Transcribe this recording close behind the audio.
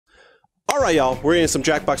All right, y'all. We're in some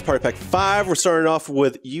Jackbox Party Pack 5. We're starting off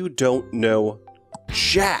with You Don't Know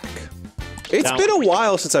Jack. It's been a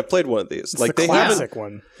while since I played one of these. It's like the classic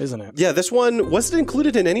one, isn't it? Yeah, this one wasn't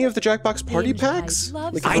included in any of the Jackbox Party Packs.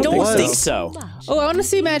 Like, I don't think so. Oh, I want to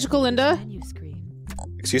see Magical Linda.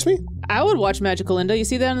 Excuse me? I would watch Magical Linda. You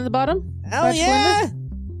see that on the bottom? Hell Magical yeah! Linda?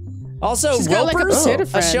 Also, She's got, like, a Ropers, potato a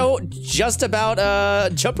friend. show just about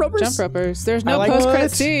jump ropers. Jump ropers. There's no like post-credit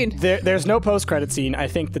what? scene. There's no post-credit scene. I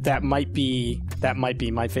think that might be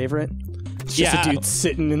my favorite. It's just a dude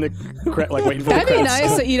sitting in the like waiting for the That'd be credits.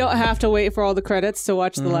 nice that you don't have to wait for all the credits to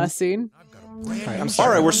watch the last scene. All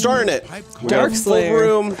right, we're starting it. We got a full Slayer.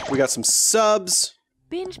 room. We got some subs.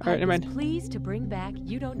 Binge All right, Pipe never is mind. pleased to bring back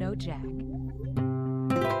You Don't Know Jack.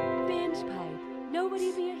 Binge Pipe.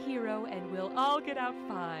 Nobody be a hero and we'll all get out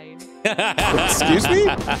fine. Excuse me?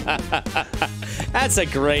 That's a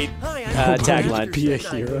great tagline. Be a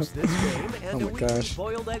hero. Oh my gosh.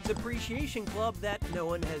 Boiled Eggs Appreciation Club that no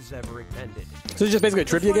one has ever attended. So it's just basically a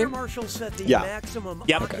trivia game? Marshal said the Yeah. maximum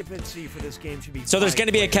Yep. occupancy for this game should be So there's going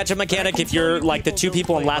to be a catch-up mechanic. If you're like the two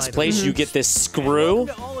people in last place, you get this screw,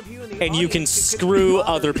 and you can screw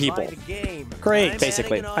other people. Great.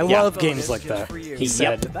 Basically. I love games like that. He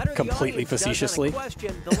said Yep. completely facetiously.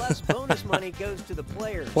 The less bonus money goes to the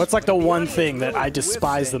players. What's like the one thing that I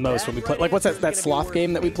despise the most when we play? Like, what's that sloth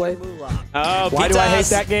game that we played? Oh, Why do I hate pizzas.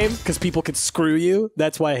 that game? Because people could screw you.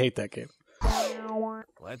 That's why I hate that game.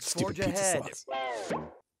 Let's Stupid forge pizza ahead. sloths.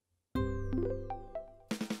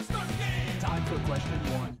 Time for question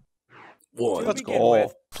one. Let's To begin go.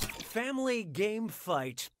 with, family game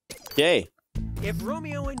fight. Yay. If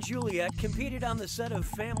Romeo and Juliet competed on the set of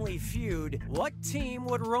Family Feud, what team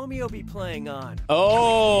would Romeo be playing on?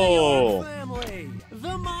 Oh. The family,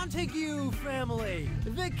 the Montague family,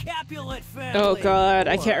 the Capulet family. Oh, God,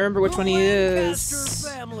 I can't or remember which the one he Lancaster is.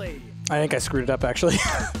 Family. I think I screwed it up, actually.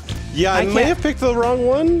 Yeah, I may can't- have picked the wrong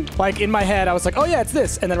one. Like, in my head, I was like, oh, yeah, it's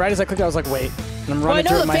this. And then right as I clicked, I was like, wait. And I'm Well, I running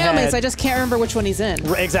through know it in the my families. head. I just can't remember which one he's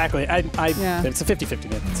in. Exactly. Yeah. It's a 50-50,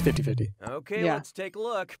 man. It's 50-50. Okay, Yeah. let's take a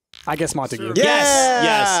look. I guess Montague. Yeah!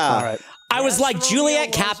 Yes. All right. I was like,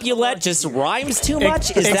 Juliet Capulet just rhymes too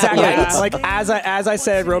much? Is exactly. that right? Like as I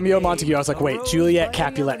said Romeo Montague, I was like, wait, Juliet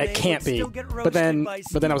Capulet, it can't be. But then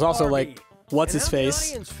I was also like, what's his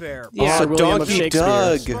face? Yeah. Sir William of Donkey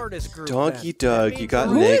Shakespeare. Doug. Donkey Doug, you got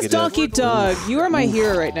Who negative. is Donkey Doug? You are my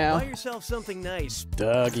hero right Buy now. yourself something nice.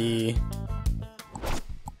 Dougie.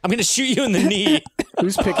 I'm going to shoot you in the knee.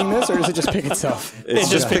 Who's picking this, or does it just pick itself? It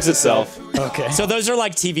just picks itself. Okay. So those are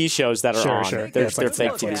like TV shows that are Sure, on. sure. They're, Yeah, it's they're like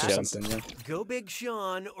fake Netflix TV or shows. something, yeah. Go Big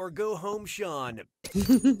Sean or go home Sean.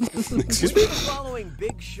 Excuse me? The following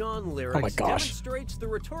Big Sean lyrics Oh my gosh. demonstrates the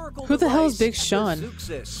rhetorical Who the hell is device Big Sean? for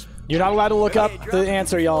Zeuxis. You're not allowed to look up Hey, the drop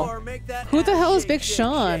answer, the y'all. floor, make that Who the ass hell is shake, Big shake,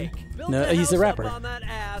 Sean? shake. Build No, the he's a house up rapper. on that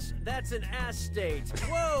ass. That's an ass state.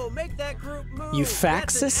 Whoa, make that group move.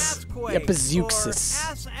 Eufaxis?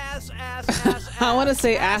 Epizeuxis. I want to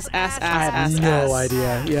say ass. I have no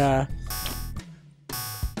idea. Yeah.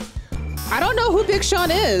 I don't know who Big Sean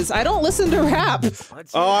is. I don't listen to rap. Moose,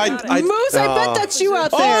 Oh, I bet that's you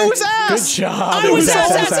out there. Oh, it was ass. Good job. I was It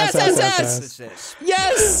ass.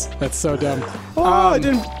 Yes. That's so dumb. I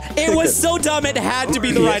didn't. It was so dumb. It had to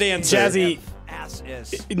be the right answer. Jazzy,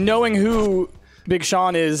 knowing who Big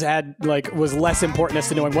Sean is was less important as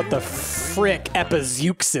to knowing what the frick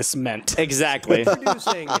epizeuxis meant. Exactly.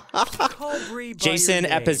 Jason Jason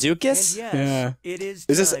Epizeuxis? Yeah. It is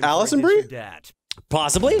this time Allison for Dish Brie? or Dat.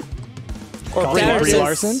 Possibly. Or Brie Brie Larson.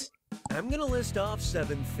 Larson. I'm gonna list off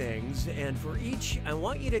 7 things, and for each, I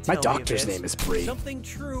want you to tell My me doctor's if it's name is Brie. something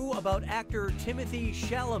true about actor Timothy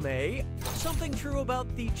Chalamet, something true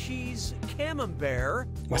about the cheese camembert,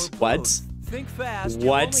 or What? both. Think fast. What?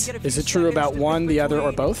 You'll only get a Is few it true seconds about to one, pick the other,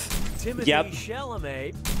 or between both? Timothy Yep.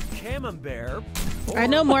 Chalamet, camembert. I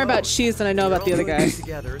know more about cheese than I know about the other guy.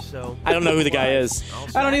 Together, so I don't know who the guy is.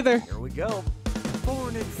 I don't either. Here we go.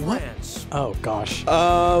 Born in France. Oh gosh.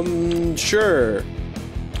 Sure.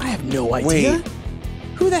 I have no idea. Wait.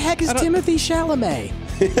 Who the heck is Timothy Chalamet?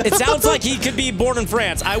 It sounds like he could be born in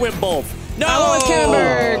France. I went both. No. I went with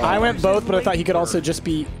Camembert. I went both, but I thought he could also just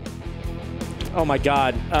be. Oh my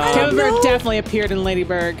God. Camembert definitely appeared in Lady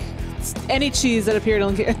Bird. Any cheese that appeared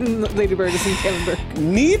in Lady Bird is in Camembert.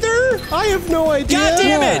 Neither? I have no idea. God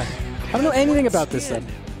damn it! I don't know anything about this then.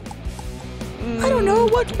 I don't know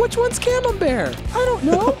which one's camembert. I don't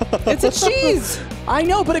know. It's a cheese. I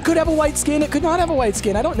know, but it could have a white skin. It could not have a white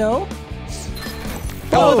skin. I don't know.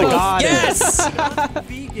 Oh my God! Yes.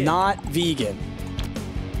 Vegan. Not vegan.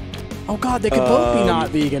 Oh God, they could both be not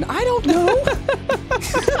vegan. I don't know.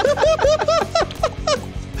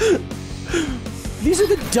 These are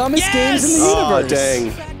the dumbest games in the Oh, universe.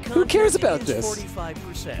 dang. Who cares about this?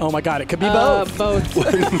 45%. Oh my god, it could be both. Both.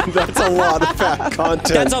 That's a lot of fat content.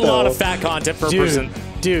 That's a lot though. of fat content per person.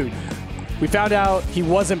 Dude, we found out he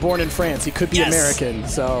wasn't born in France. He could be Yes. American.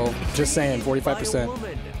 So, just saying, 45%.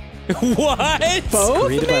 What? Both,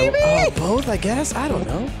 Created by- maybe? both, I guess. I don't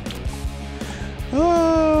know.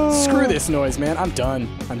 Oh. Screw this noise, man. I'm done.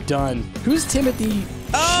 I'm done. Who's Timothy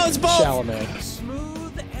Oh, it's both. Chalamet?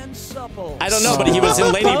 Smooth and supple. I don't know, but he was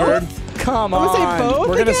in Lady Bird. Come I'm on. gonna say both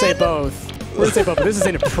We're gonna say again? both. We're gonna say both, but this is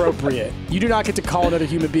inappropriate. You do not get to call another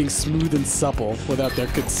human being smooth and supple without their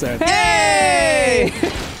consent. Hey!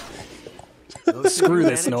 Screw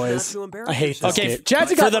this noise. I hate this Okay, game.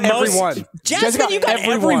 Jazzy got everyone. Jasmine, you got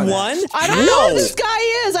everyone. I don't know who this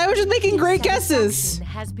guy is. I was just making great guesses.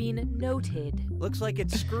 Has been noted. Looks like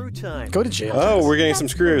it's screw time. Go to jail. Oh, we're getting some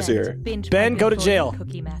screws here. Ben, go to jail.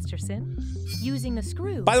 Cookie Masterson. Using a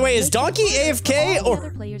screw. By the way, is Donkey All AFK the or-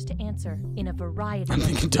 other players to answer in a variety I'm of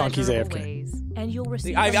thinking Donkey's pleasurable AFK. ways, and you'll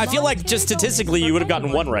receive I feel like just statistically you would have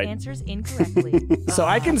gotten one right. Answers incorrectly. So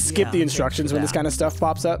I can skip yeah, the instructions when this kind of stuff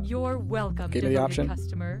pops up. You're welcome, Give me the devoted option.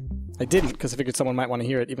 customer. I didn't because I figured someone might want to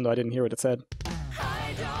hear it, even though I didn't hear what it said.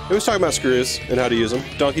 It was talking about screws and how to use them.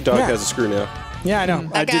 Donkey Dog Yeah. has a screw now. Yeah, I know.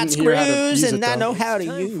 I got didn't hear how to screws use and it, I though. know how to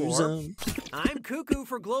Time use for- them. I'm cuckoo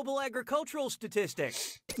for global agricultural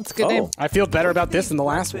statistics. That's a good name. I feel better about this than the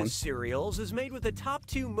last one. Breakfast cereals is made with the top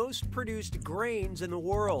 2 most produced grains in the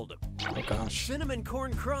world. Oh gosh. Cinnamon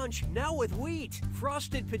Corn Crunch, now with wheat.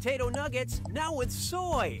 Frosted Potato Nuggets, now with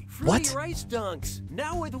soy. Fruity What? Rice Dunks,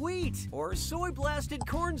 now with wheat. Or Soy Blasted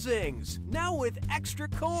Corn Zings, now with extra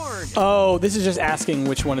corn. Oh, this is just asking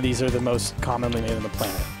which one of these are the most commonly made on the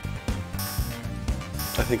planet.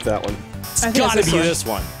 I think that one. It's think gotta it's be this this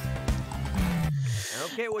one.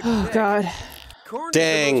 Okay, what Oh, God. Corn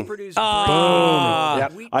Dang. Is the most produced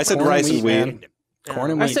Yep. grain. I said Corn rice and and wheat, wheat. man.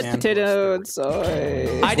 Corn and I wheat, said man. potato and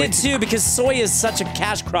soy. I did too because soy is such a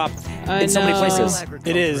cash crop I in so many know. places.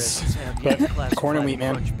 It is, but Classified corn and wheat,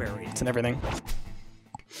 man. crunch berry. It's in everything.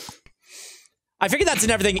 I figured that's in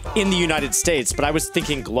everything in the United States, but I was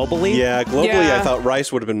thinking globally. Yeah, globally Yeah. I thought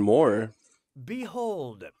rice would have been more.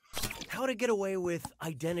 Behold, how to get away with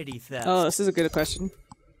identity theft. Oh, this is a good question.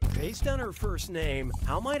 Based on her first name,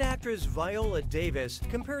 how might actress Viola Davis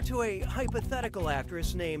compare to a hypothetical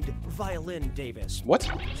actress named Violin Davis? What?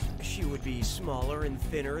 She would be smaller and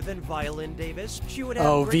thinner than Violin Davis. She would have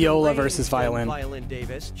Oh, greater viola range versus than violin. Violin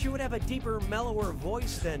Davis. She would have a deeper, mellower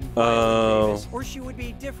voice than Oh. Violin Davis. Or she would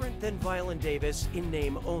be different than Violin Davis in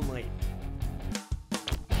name only.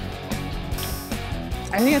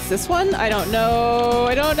 I think it's this one. I don't know.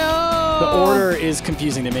 I don't know. The order is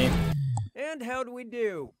confusing to me. And how do we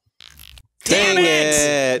do? Dang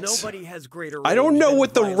it! Nobody has greater I don't range know than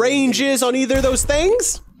what the Violin range Davis. is on either of those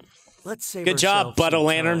things. Let's save Good job, ourselves some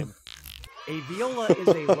Butt-O-Lantern. time. A viola is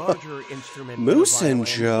a larger instrument. than a Moose and violin.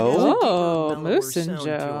 Joe. It has a deeper, Oh, mellower Moose and sound to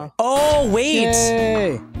Joe. it. Oh wait,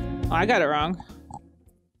 Yay! I got it wrong.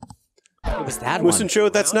 what was that Moose one? and Joe,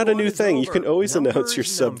 that's not a Round new one is thing. You over. can always announce your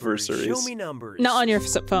Numbers, numbers. Show subversaries. me numbers. Not on your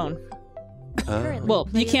phone. Currently, Well,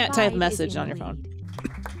 you player can't type 5 message is on in your the phone.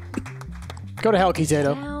 lead. Go to hell,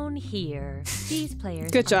 Kitato. Down here, these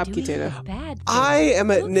players Good are job, doing Kitato. bad I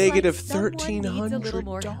am at Looks negative like someone needs a little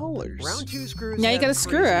more $1,300. Round 2 screws. Now you have got a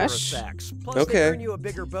screw, crazier Ash. effects. Plus Okay. they earn you a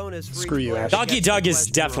bigger bonus for Screw each you, player Ash. that Donkey gets the Doug is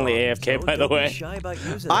question definitely wrong. AFK, So by the don't be way. shy about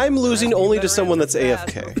using I'm it. losing You only to better someone answer that's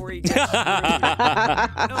fast AFK. before you get screwed.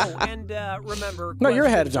 Oh, and remember, No, you're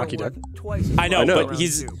ahead of questions are Donkey worth twice as I know, much but as round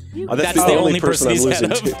he's- 2. Oh, That's the the only only person I'm he's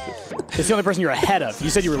losing ahead to. It's the only person you're ahead of. You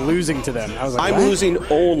said you were losing to them. I was like, I'm what? losing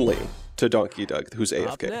only to Donkey Doug, who's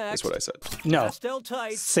AFK. next. Is what I said. No. Pastel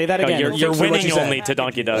tights. Say that No, again. you're Fix what winning you said. only to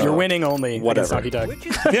Donkey Doug. You're winning only Whatever. against Donkey Doug. Which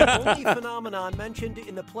is the only phenomenon mentioned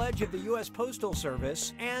in the pledge of the U.S. Postal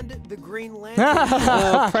Service and the Green Lantern.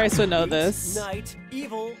 Oh, Price would know Heat, this. Night,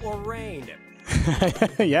 evil, or rain.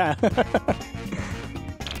 Yeah.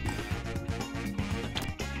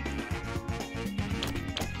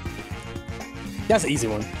 That's an easy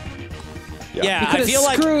one. Yeah, Could I have feel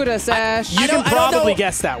like screwed us, Ash. You I can don't- I don't probably know-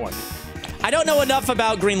 guess that one. I don't know enough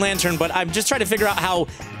about Green Lantern, but I'm just trying to figure out how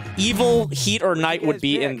evil, heat, or night would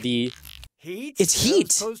be in the. Heat. It's heat.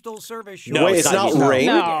 U.S. Postal Service. No, Wait, it's it's not not heat. rain?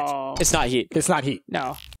 No. It's not heat. It's not heat.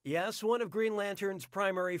 No. Yes, one of Green Lantern's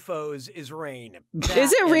primary foes is rain.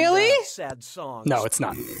 Is it really? Sad songs. No, it's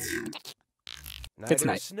not. Neither it's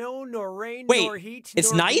night. snow nor rain Wait, nor heat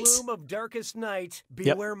it's nor night? gloom of darkest night.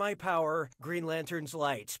 Yep. Beware my power, Green Lantern's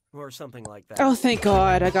light, or something like that. Oh, thank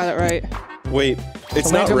God. I got it right. Wait,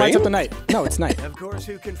 it's The not lantern lights rain? up the night. No, it's night. Of course,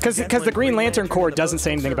 who can 'Cause- forget 'cause the when Green Lantern and Corps the doesn't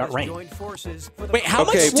say Postal anything about Service rain. joined forces for the Wait, how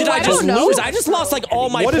Okay, much did well, I I just don't know. lose? I just lost like all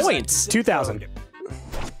my What is- points. 2,000.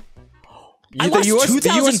 I lost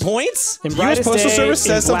 2,000 points? In U.S. Brightest Postal Day, Service in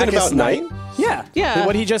says something Blackest about night? Yeah. Yeah.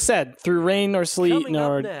 What he just said. Through rain or sleet Coming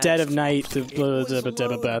up or next, dead of night. That's their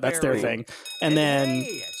Loadberry. thing. And then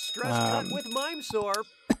Hey, stress cut with mime sore.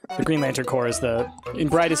 the Green Lantern Corps is the in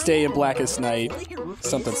Brightest Day and Blackest Night.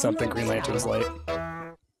 Something Green Lantern's late.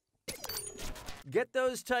 Get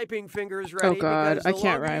those typing fingers ready. God, because I the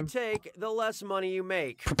can't longer rhyme. You take, the less money you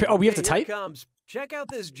make. Oh, we have to Okay, type? Here it comes. Check out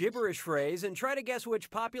this gibberish phrase and try to guess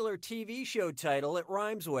which popular TV show title it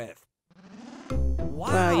rhymes with.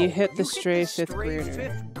 Wow, you hit the stray fifth stray girder.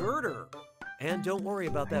 fifth girder. And don't worry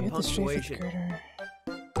about that Hit the stray fifth punctuation.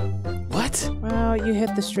 girder. What? Wow, you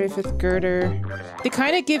hit the stray fifth girder. They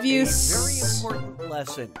kind of give you. A very important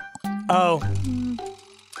lesson. Oh.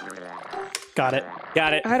 Got it.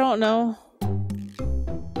 Got it. I don't know.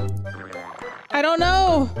 I don't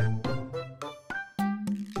know.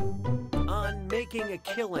 On making a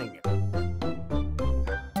killing.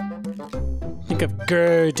 Think of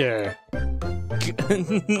girder.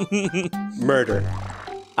 Murder.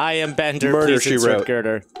 I am Bender. Murder, Please she insert wrote.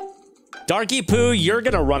 girder. Darky Poo, you're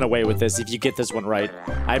gonna run away with this if you get this one right.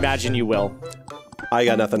 I imagine you will. I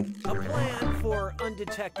got nothing. A plan for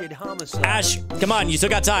undetected homicide. Ash, come on, you still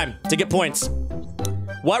got time to get points.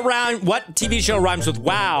 What TV show rhymes with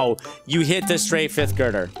wow? You hit the stray fifth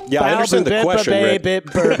girder. Yeah, I understand the question, Rick.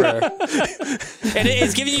 And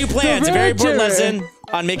it's giving you plans. A very important lesson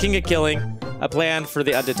on making a killing. A plan for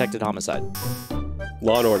the undetected homicide.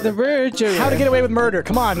 Law and Order. The verger. How to get away with murder.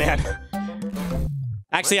 Come on, man.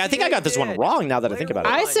 Actually, I think I got this one wrong now that I think about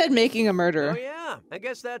it. I said making a Oh murder. yeah, I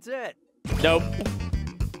guess that's it. Nope.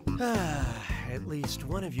 At least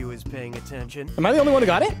one of you is paying attention. Am I the only one who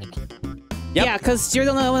got it? Yep. Yeah, because you're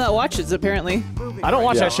the only one that watches, apparently. I don't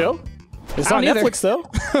watch Yeah. that show. It's I on don't either. Netflix, though.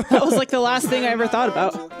 That was like the last thing I ever thought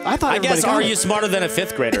about. I thought I guess, everybody got are it. you smarter than a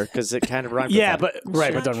fifth grader? Because it kind of rhymes. Yeah, with that. but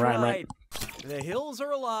right, but That's don't rhyme, right? The hills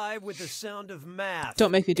are alive with the sound of math.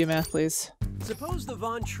 Don't make me do math, please. Suppose the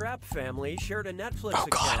Von Trapp family shared a Netflix Oh,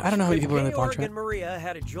 God, account. I don't know how many If people are in the Von Georg Trapp. and Maria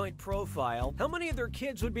had a joint profile, how many of their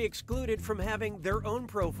kids would be excluded from having their own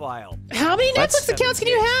profile? How many Netflix accounts can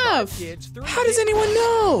you have? How does anyone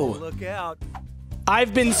know? Look out.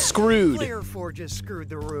 I've been screwed. Player 4 just screwed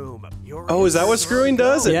the room. Oh, is that what screwing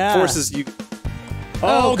does? It Yeah. forces you.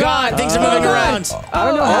 Oh God, things are moving around. I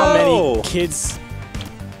don't know how Oh. many kids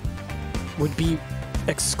would be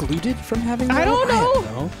excluded from having. I their don't own-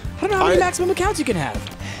 know. I don't know how many I- maximum accounts you can have.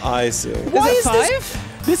 I see. Why it is five? this?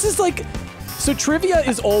 This is like. So trivia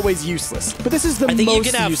is always useless, but this is the I think most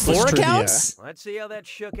you can have useless 4 trivia. accounts. Let's see how that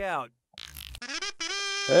shook out.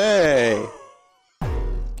 Hey.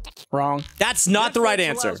 Wrong. That's not the right Netflix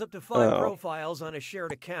answer. allows up to 5 profiles on a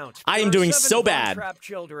shared account. I am There are doing 7 so Von bad. Trapp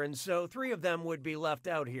children, so 3 of them would be left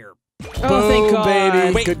out here. Oh, thank Boom, God.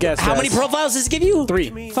 baby. Wait, Good guess. how many guys. profiles does it give you?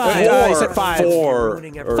 3. Five. He said 5. 4.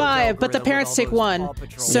 or- 5, but the parents take 1.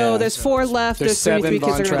 So Yeah. there's 4 left. There's There's 33 7 kids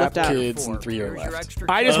Von that are Trapp left out. kids and 3 are Here's your left.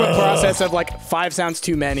 extra I just went credit. process of like 5 sounds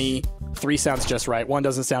too many, 3 sounds just right, 1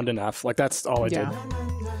 doesn't sound enough. Like that's all I did. Yeah.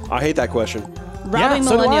 I hate that question. Robbing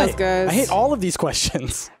so do millennials, I. guys. I hate all of these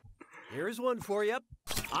questions. Here's one for you.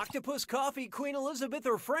 Octopus coffee, Queen Elizabeth,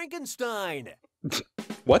 or Frankenstein?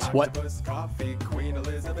 What? What? What?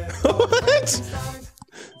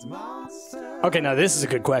 Okay, now this is a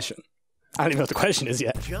good question. I don't even know what the question is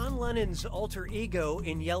yet. John Lennon's alter ego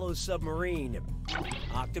in Yellow Submarine.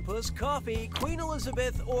 Octopus coffee, Queen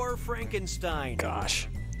Elizabeth, or Frankenstein? Gosh.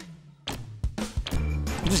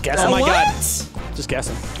 I'm just guessing. Oh my God. Just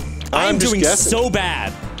guessing. I'm just doing guessing. so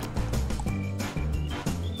bad.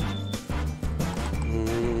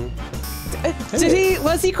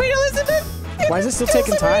 Was he Queen Elizabeth? Why is it still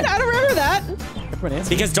taking time? I don't remember that. Everyone answer.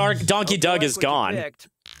 Because Donkey Doug is What you gone. picked.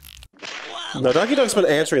 No, Donkey Dog's been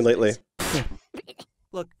answering lately.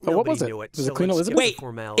 Look, Oh, what nobody was it? knew it. Was it so Queen let's skip Elizabeth? the Wait,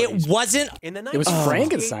 formalities. it wasn't. In the It was 1958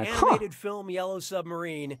 Frankenstein. Huh. animated film Yellow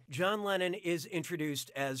Submarine, John Lennon is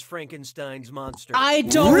introduced as Frankenstein's monster. I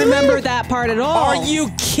don't remember that part at all. Are you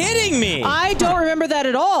kidding me? I don't remember that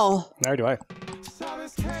at all. Neither do I.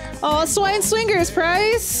 Oh, Swine Swingers,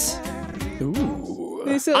 Price. Ooh.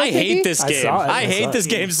 Is it I like hate Mickey? this I game. saw it, I I saw hate it. this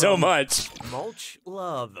game so much. Mulch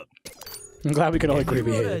Love. I'm glad we can all agree If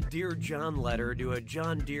we you hate wrote a it. Dear John letter to a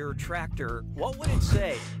John Deere tractor, what would it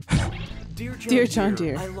say? Dear John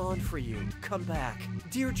Deere. I long for you. Come back.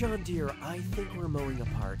 Dear John Deere, I think we're mowing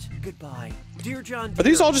apart. Goodbye. Dear John Deere, Are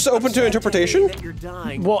these all just open to I'm sad tell you interpretation? that you're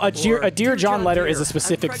dying. Well, Or, a Dear John letter is Deere, a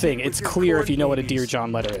specific I'm thing. pregnant It's with your clear corn if you know what a Dear babies.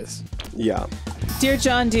 John letter is. Yeah. Dear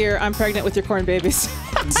John Deere, I'm pregnant with your corn babies.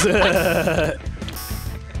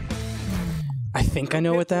 I think I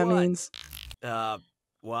know what that What? means.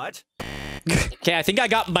 What? Okay, I think I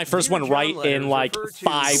got my first one right in like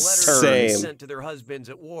 5 turns. Same. Sent to their husbands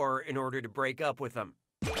at war in order to break up with them.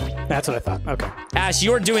 That's what I thought. Okay. Ash,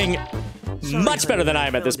 you're doing much better than I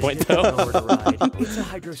am at this point, though. It's a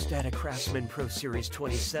Hydrostatic Craftsman Pro Series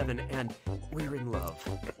 27, and we're in love.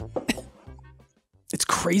 It's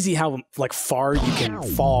crazy how like far you can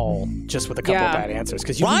fall just with a couple of bad answers.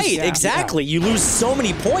 Because Exactly. You lose so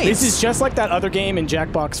many points. This is just like that other game in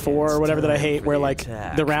Jackbox 4 or whatever that I hate, where like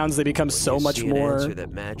the rounds they become so much more. Answer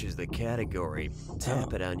that matches the category.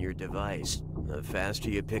 Tap it on your device. The faster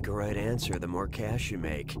you pick a right answer, the more cash you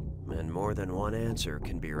make. And more than one answer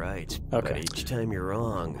can be right. Okay. But each time you're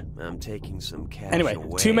wrong, I'm taking some cash Anyway,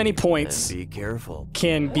 away. too many points And be careful.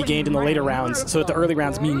 can be gained in the later rounds, so that the early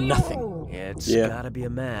rounds mean nothing. It's gotta be a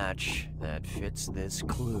match that fits this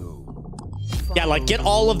clue. Yeah, like get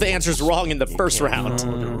all of the answers wrong in the first round.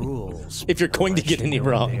 Follow the rules. If you're going to get any They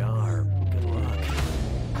wrong. are. Good luck.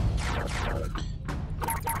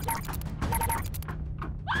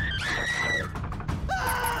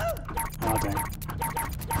 Oh, dang.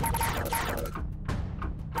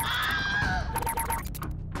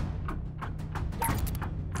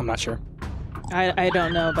 I'm not sure. I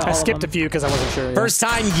don't know about I all skipped a of them. few because I wasn't sure. yeah. First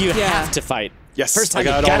time you have to fight. Yes, First I time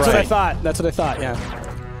got you it all That's what I right. thought. That's what I thought, yeah.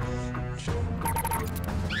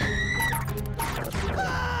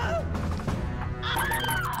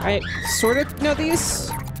 I sort of know these.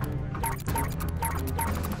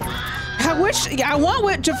 I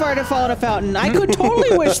want Jafar to fall in a fountain. I could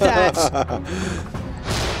totally wish that.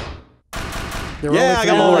 There were Yeah, only I got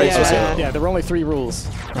three them all right. rules. So Yeah, there were only 3 rules,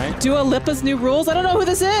 right? Dua Lipa's new rules? I don't know who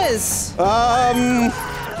this is. That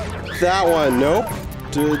one, nope.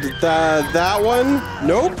 That one,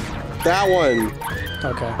 nope. That one,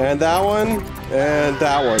 Okay. and that one, and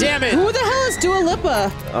that one. Damn it! Who the hell is Dua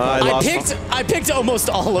Lipa? I picked almost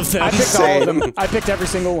all of them. I picked all of Same. them. I picked every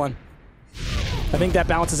single one. I think that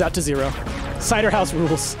balances out to 0. Cider House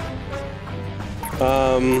rules.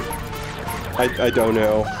 I don't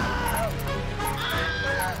know.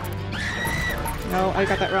 No, I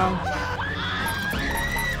got that wrong.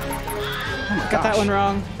 Got that one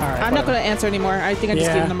wrong. All right, I'm not whatever. going to answer anymore. I think I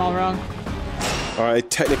just gave them all wrong. All right, I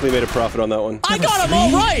technically made a profit on that one. I got them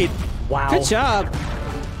all right! Wow. Good job.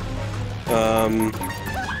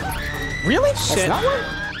 Really? Shit. That's not one?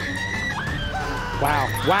 Wow.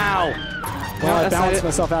 Wow. Well, I that's not balanced it.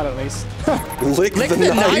 myself out at least. Lick Lick the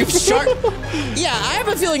the knife. knife sharp. Yeah, I have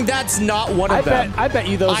a feeling that's not one of them. I bet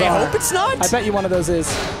you those I are. hope it's not. I bet you one of those is.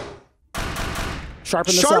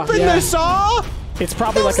 Sharpen the saw. Sharpen Yeah. the saw. It's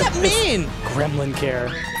probably What does like that a mean? gremlin care.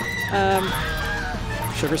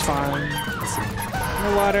 Sugar's fine. Let's see.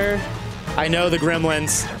 No water. I know the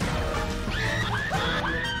gremlins.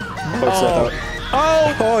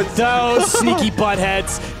 Oh, those sneaky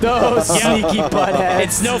buttheads. Those sneaky buttheads.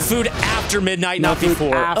 It's no food after midnight, No not food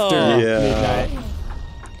before. after Oh. Yeah. midnight.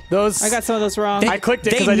 Those. I got some of those wrong. I clicked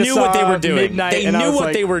it because They I just knew saw what they were doing. midnight. They and I knew was what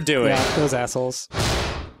like, they were doing. Yeah, those assholes.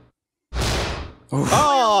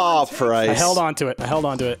 Oh, Price. I held on to it.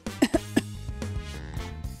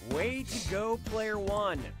 Way to go, player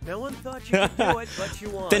one. No one thought you could do it, but you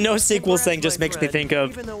won. The no sequel thing just Congrats, makes me my think friend,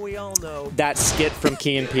 of even though we all know that skit from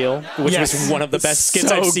Key and Peele, which Yes. was one of the best skits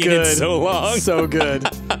So I've seen good. in so long. So good.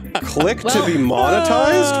 Click to be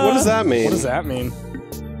monetized? What does that mean? What does that mean?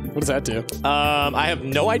 What does that do? I have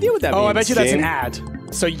no idea what that means. Oh, I bet you that's an Game? ad.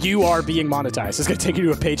 So you are being monetized. It's going to take you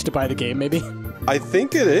to a page to buy the game, maybe? I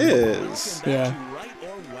think it is. Yeah.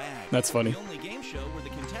 That's funny.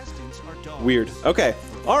 Weird. Okay.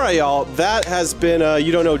 All right, y'all. That has been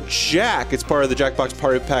You Don't Know Jack. It's part of the Jackbox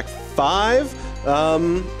Party Pack 5. I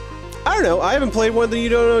don't know. I haven't played one of the You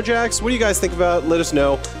Don't Know Jacks. What do you guys think about it? Let us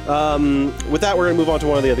know. With that, we're going to move on to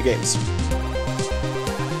one of the other games.